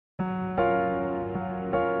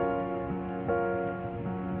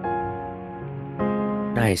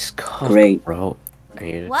Nice cock, Great. bro. I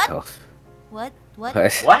need What? to tell. What? What?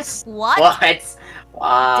 What? What? What? What?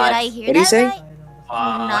 Did I hear What do you that say? right?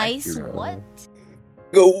 Nice. No. What?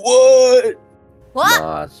 Go what?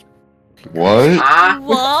 What? Nah,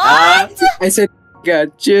 What? What? I said,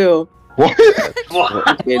 God, chill. What?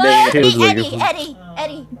 What? Okay, What? then-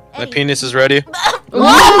 Eddie. My penis is ready.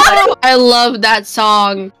 What? I love that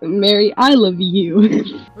song. Mary, I love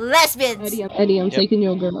you. Lesbians. Eddie, I'm Yep. taking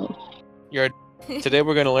your girl. Today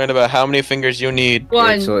we're gonna learn about how many fingers you need.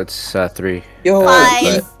 One. So it's 3. Yo, Five.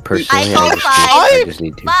 But personally, I I call just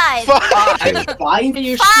need 2. Five. Five?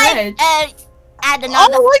 You're Five. shred. And add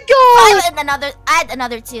another. Oh my god! Five and another. Add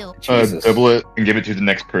another 2. Jesus. Double it and give it to the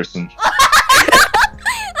next person.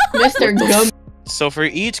 Mr. Gum. So for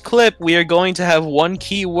each clip, we are going to have one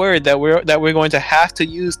key word that we're going to have to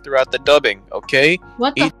use throughout the dubbing. Okay?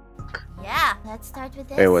 What the? Yeah. Let's start with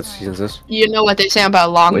this. Hey, what one. season's this? You know what they say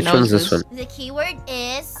about long Which one's noses. this one? The keyword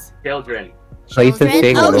is Children. Play the children.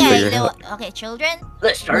 thing, we'll figure it no, out. okay, children.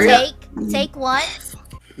 Let's hurry up. Take one.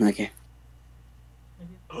 Okay.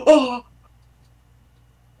 Oh,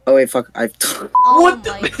 Oh, wait, fuck. I've. Oh what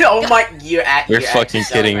my the? Oh my! You're You're fucking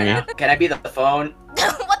yourself kidding right me. now. Can I be the phone?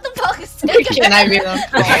 What the fuck is Can I be the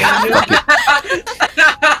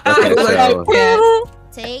Okay, so...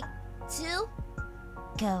 Take 2.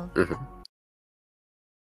 Go.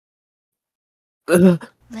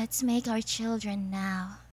 Let's make our children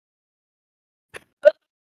now.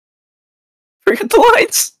 Forget the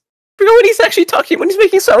lines! Forget what he's actually talking when he's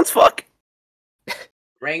making sounds, fuck!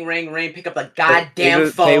 Ring, ring, ring! Pick up the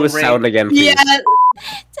goddamn phone. Play with ring. sound again, please. Yeah.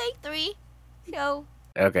 Take 3. Go.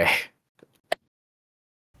 Okay.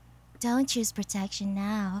 Don't choose protection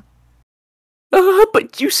now.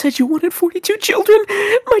 But you said you wanted 42 children!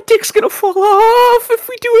 My dick's gonna fall off if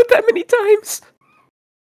we do it that many times!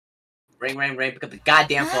 Ring, ring, ring! Pick up the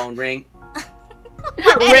goddamn phone. Ring.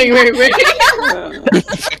 Ring.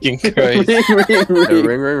 Fucking Christ.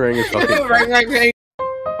 Ring is fucking... Ring.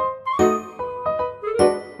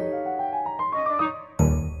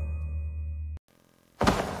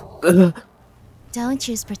 Don't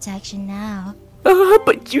choose protection now.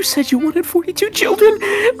 But you said you wanted 42 children!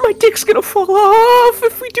 My dick's gonna fall off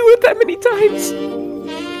if we do it that many times!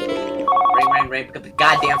 Ring, ring, ring! Pick up the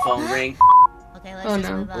goddamn phone. Ring. Okay, let's Oh, just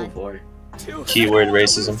no. move Move on. forward. Keyword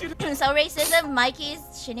racism. So racism, Mikey's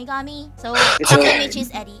Shinigami. So It's Takemichi's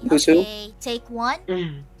Eddy. Who's who? Okay, take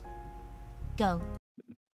 1. Go.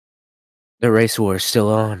 The race war is still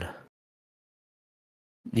on.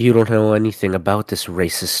 You don't know anything about this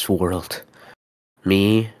racist world.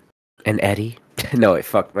 Me and Eddy? No, wait,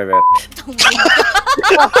 fuck, my bad. Oh my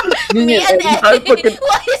god. Me and Eddy.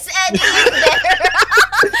 Why is Eddy in there?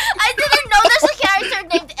 I didn't know there's a character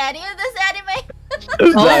named Eddy in this anime.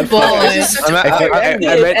 Oh boy. Just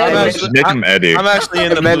make him Eddie. I'm actually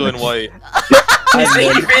in the blue and white.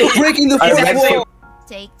 Breaking the fourth wall!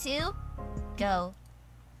 Take 2. Go.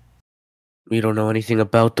 We don't know anything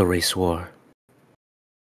about the race war.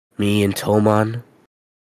 Me and Toman,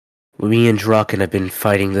 me and Draken have been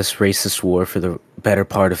fighting this racist war for the better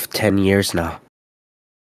part of 10 years now.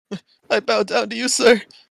 I bow down to you, sir.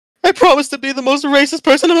 I promise to be the most racist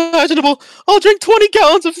person imaginable. I'll drink 20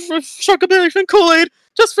 gallons of Sharkaberry and Kool-Aid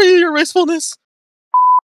just for you, your racefulness.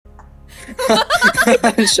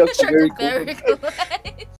 Shucks, very cool. Very cool.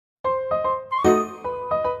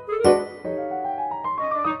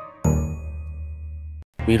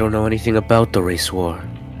 We don't know anything about the race war.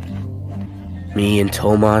 Me and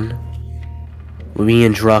Toman, me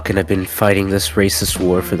and Draken have been fighting this racist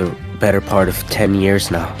war for the better part of 10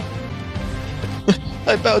 years now.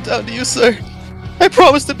 I bow down to you, sir. I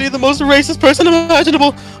promise to be the most racist person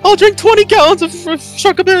imaginable. I'll drink 20 gallons of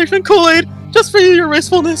Sharkaberry and Kool-Aid just for you, your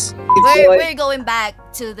racefulness. We're going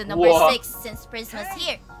back to the number Whoa. 6 since Prizma's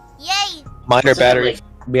here. Yay! Minor battery.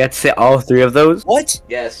 We had to say all 3 of those? What?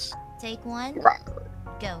 Yes. Take 1.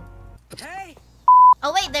 Go.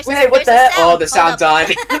 Oh wait, there's Wait, what the there's hell? a Oh, the sound.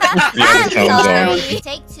 sound's Hold on. up. Yeah, the I'm sound's sorry. on.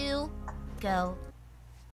 Take 2. Go.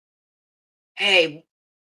 Hey,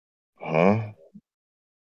 Huh?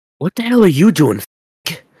 What the hell are you doing,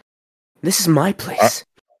 f***? This is my place.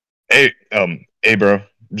 Hey, bro. I'm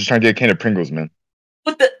just trying to get a can of Pringles, man.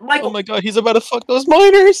 what the Michael? Oh my god, he's about to fuck those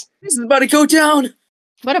miners. This is about to go down!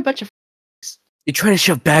 What a bunch of. You trying to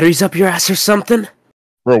shove batteries up your ass or something?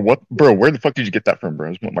 Bro, what? Bro, where the fuck did you get that from, bro?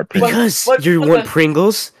 I just want my Pringles. Because What- you what want the-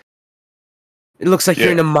 Pringles? It looks like you're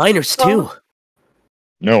Yeah. into minors too.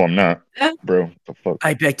 No, I'm not. Huh? Bro, what the fuck?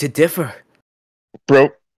 I beg to differ. Bro,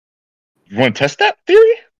 you want to test that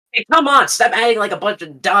theory? Hey, come on! Stop adding like a bunch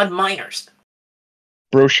of dog minors.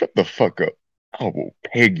 Bro, shut the fuck up. I will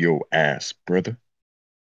peg your ass, brother.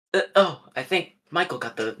 Oh, I think Michael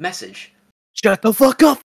got the message. Shut the fuck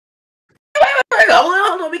up!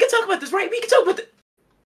 Hold on, we can talk about this, right? We can talk about this.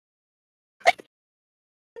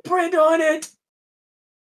 Print on it.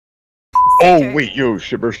 Oh wait, yo,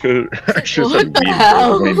 Shibber should What the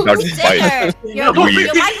hell? Sticker.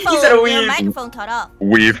 Your microphone cut off.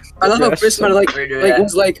 Weave. I love how Prizma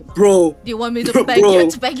was like, bro. Do you want me to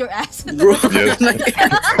beg your ass? Bro. Yes.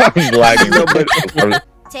 I'm lagging a bit.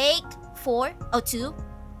 Take 4, 2,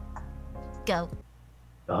 go.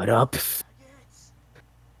 Shut up.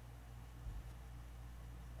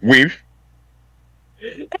 Weave.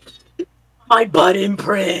 My butt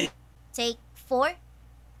imprint. Take 4,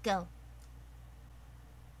 go.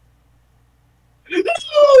 No!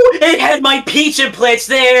 It had my peach implants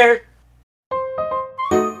there!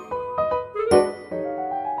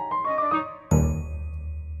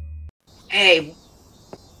 Hey.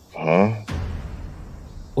 Huh?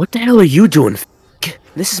 What the hell are you doing?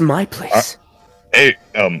 This is my place. Hey,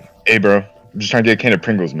 bro. I'm just trying to get a can of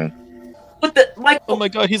Pringles, man. What the? Michael? Oh my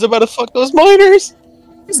god, he's about to fuck those miners!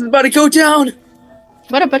 This is about to go down.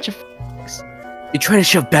 What a bunch of You trying to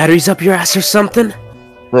shove batteries up your ass or something?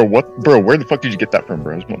 Bro, what? Bro, where the fuck did you get that from,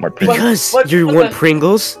 bro? I just want my Pringles. Because you want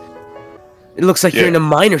Pringles? It looks like you're into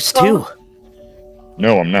minors too.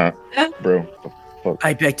 No, I'm not. Bro, the fuck?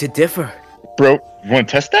 I beg to differ. Bro, you want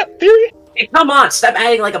to test that theory? Hey, come on, stop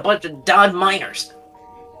adding like a bunch of Don minors.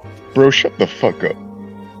 Bro, shut the fuck up.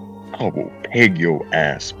 I will peg your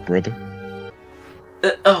ass, brother.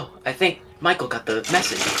 I think Michael got the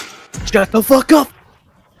message. Shut the fuck up!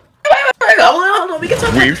 Hold on, we can talk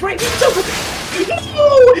about this, right? We can talk about this.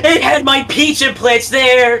 No! It had my peach implants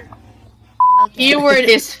there! Okay. keyword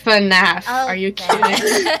is FNAF. Oh, Are you okay.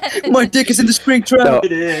 kidding? My dick is in the spring trap.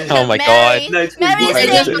 It is. Oh my Mary, god. Mary,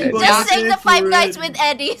 Just just sing the 5 Nights with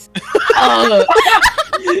Eddies. Oh,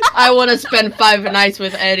 I want to spend 5 nights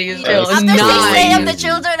with Eddie. Yes. After Nice. 6 a.m. the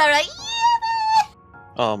children are like,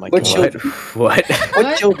 Oh my What god. children? What?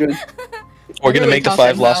 What children? We're gonna What are make we the 5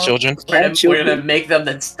 talking lost about? children. We're gonna make them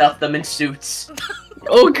then stuff them in suits.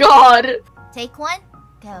 Oh god. take 1,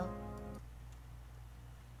 go.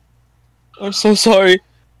 I'm so sorry.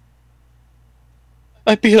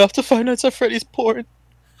 I beat off to Five Nights at Freddy's porn.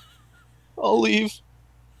 I'll leave.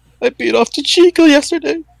 I beat off to Chico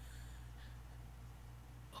yesterday.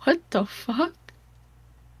 What the fuck?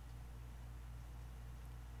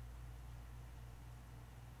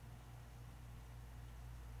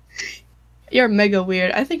 You're mega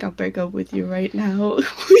weird. I think I'll break up with you right now.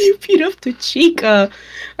 You beat up to Chica.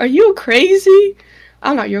 Are you crazy?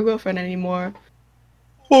 I'm not your girlfriend anymore.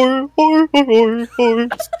 Or. I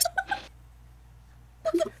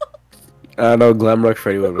don't know, Glamrock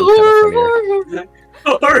Freddy would have been kind of funnier.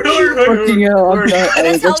 Fucking hell, I'm dying. I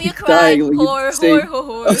That's was how actually you cry. dying when you Whore, say-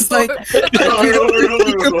 whore, I was like,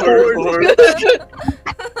 whore.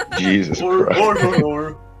 Jesus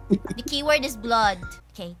Christ. The keyword is blood.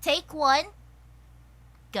 Okay, take 1,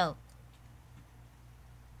 go.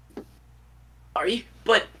 Sorry,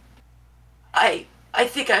 but I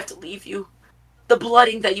think I have to leave you. The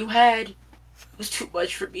blooding that you had was too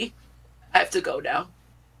much for me. I have to go now.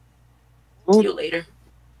 See you later,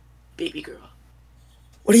 baby girl.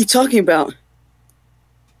 What are you talking about?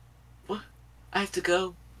 I have to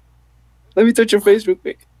go. Let me touch your face real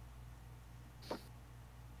quick.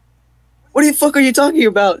 What the fuck are you talking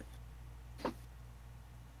about?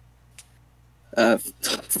 I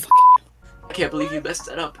can't believe you messed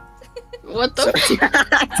that up. What the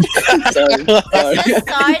Sorry. Let's just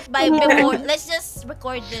start by before. Let's just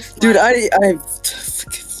record this. Dude, one.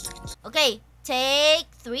 Okay, take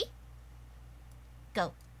 3,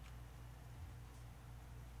 go.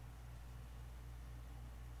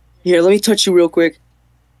 Here, let me touch you real quick.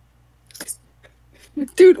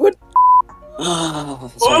 Dude, what?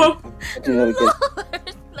 Oh, sorry. I didn't know we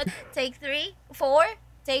could- Let's take 3, 4,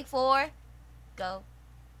 take 4, go.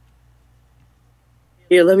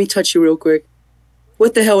 Here, let me touch you real quick.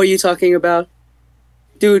 What the hell are you talking about?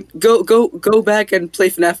 Dude, go back and play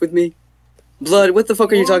FNAF with me. Blood, what the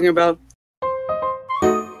fuck are you talking about?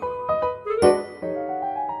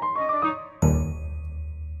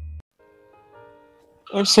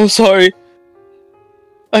 I'm so sorry.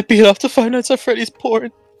 I beat off to Five Nights at Freddy's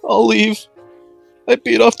porn. I'll leave. I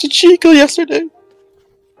beat off to Chico yesterday.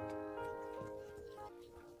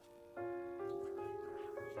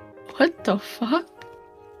 What the fuck?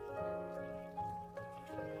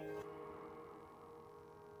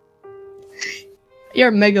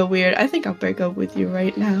 You're mega weird. I think I'll break up with you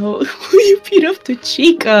right now. You beat up to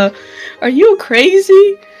Chica. Are you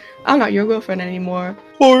crazy? I'm not your girlfriend anymore.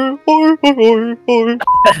 Or.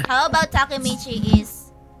 How about Takemichi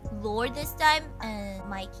is Lord this time and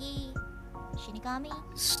Mikey Shinigami.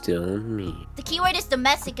 Still me. The keyword is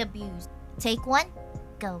domestic abuse. Take one,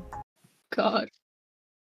 go. God.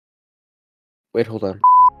 Wait, hold on.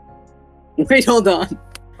 Wait, hold on.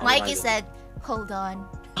 Mikey said, hold on.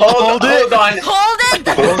 Hold it. Hold on. Hold it!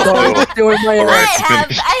 Hold on. Doing my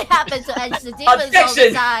I happen to edge the demons all the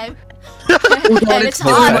Objection! time. Hold on, And it's it's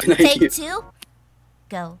hard. fine. Take two,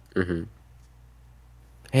 go.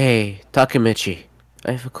 Hey, Takemichi.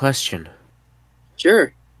 I have a question.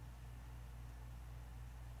 Sure.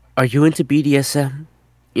 Are you into BDSM?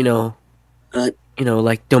 You know,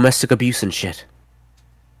 like domestic abuse and shit.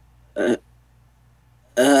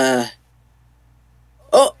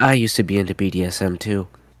 Oh, I used to be into BDSM too.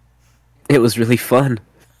 It was really fun.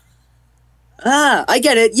 I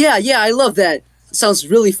get it. Yeah, I love that. Sounds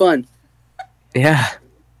really fun. Yeah.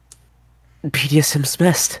 BDSM's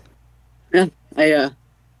best. Yeah, yeah.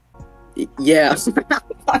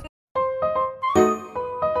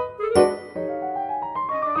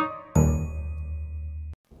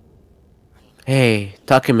 Hey,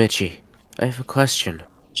 Takemichi. I have a question.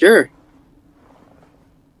 Sure.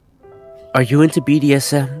 Are you into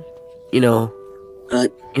BDSM? You know,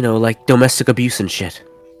 like domestic abuse and shit.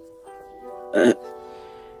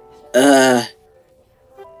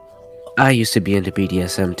 I used to be into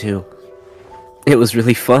BDSM too. It was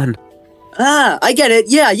really fun. I get it.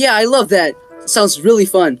 Yeah, I love that. Sounds really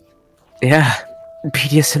fun. Yeah.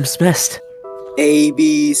 BDSM's best. A,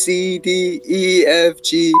 B, C, D, E, F,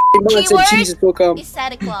 G. Keyword Said Jesus will come. is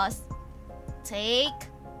Santa Claus. Take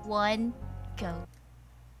one, go.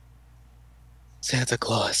 Santa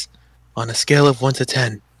Claus. On a scale of 1 to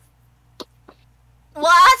 10.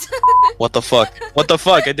 What? What the fuck? What the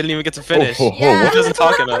fuck? I didn't even get to finish. Oh, Yeah. What doesn't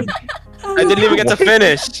talking about? I didn't even get to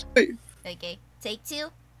finish. Okay, take two,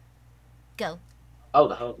 go. Oh,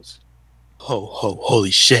 the hose. Ho ho,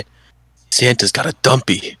 holy shit. Santa's got a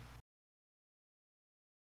dumpy.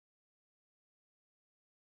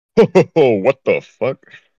 Oh, what the fuck?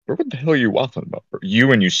 Bro, what the hell are you waffling about, bro?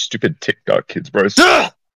 You and you stupid TikTok kids, bro.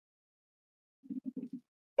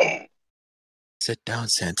 Sit down,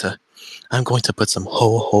 Santa. I'm going to put some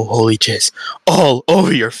ho ho holy jizz all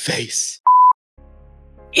over your face.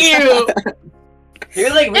 Ew. You're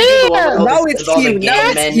like reading the one with Now all, it's with all the cute. Now gay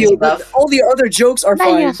it's men cute. stuff. All the other jokes are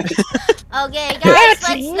fine. Okay, guys,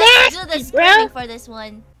 let's do the screaming for this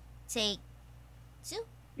one. Take two,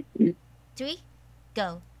 three,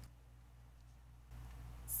 go.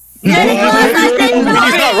 Santa Claus, I said He's no!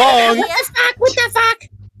 not wrong. Yes, fuck, what the fuck?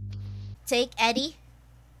 Take Eddie.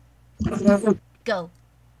 Go.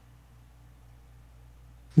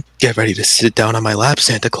 Get ready to sit down on my lap,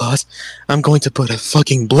 Santa Claus. I'm going to put a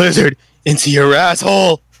fucking blizzard into your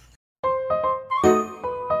asshole.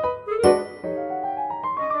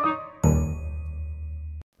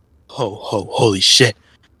 Ho ho, holy shit.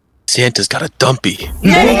 Santa's got a dumpy. Santa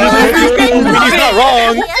Claus, I said no! He's not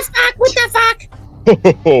wrong. Yes, fuck, what the fuck?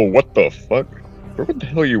 Oh, what the fuck? Bro, what the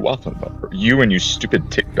hell are you waffling about, bro? You and you stupid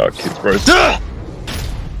TikTok kids, bro.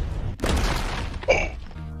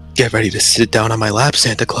 Get ready to sit down on my lap,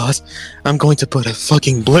 Santa Claus. I'm going to put a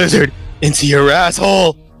fucking blizzard into your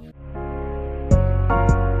asshole.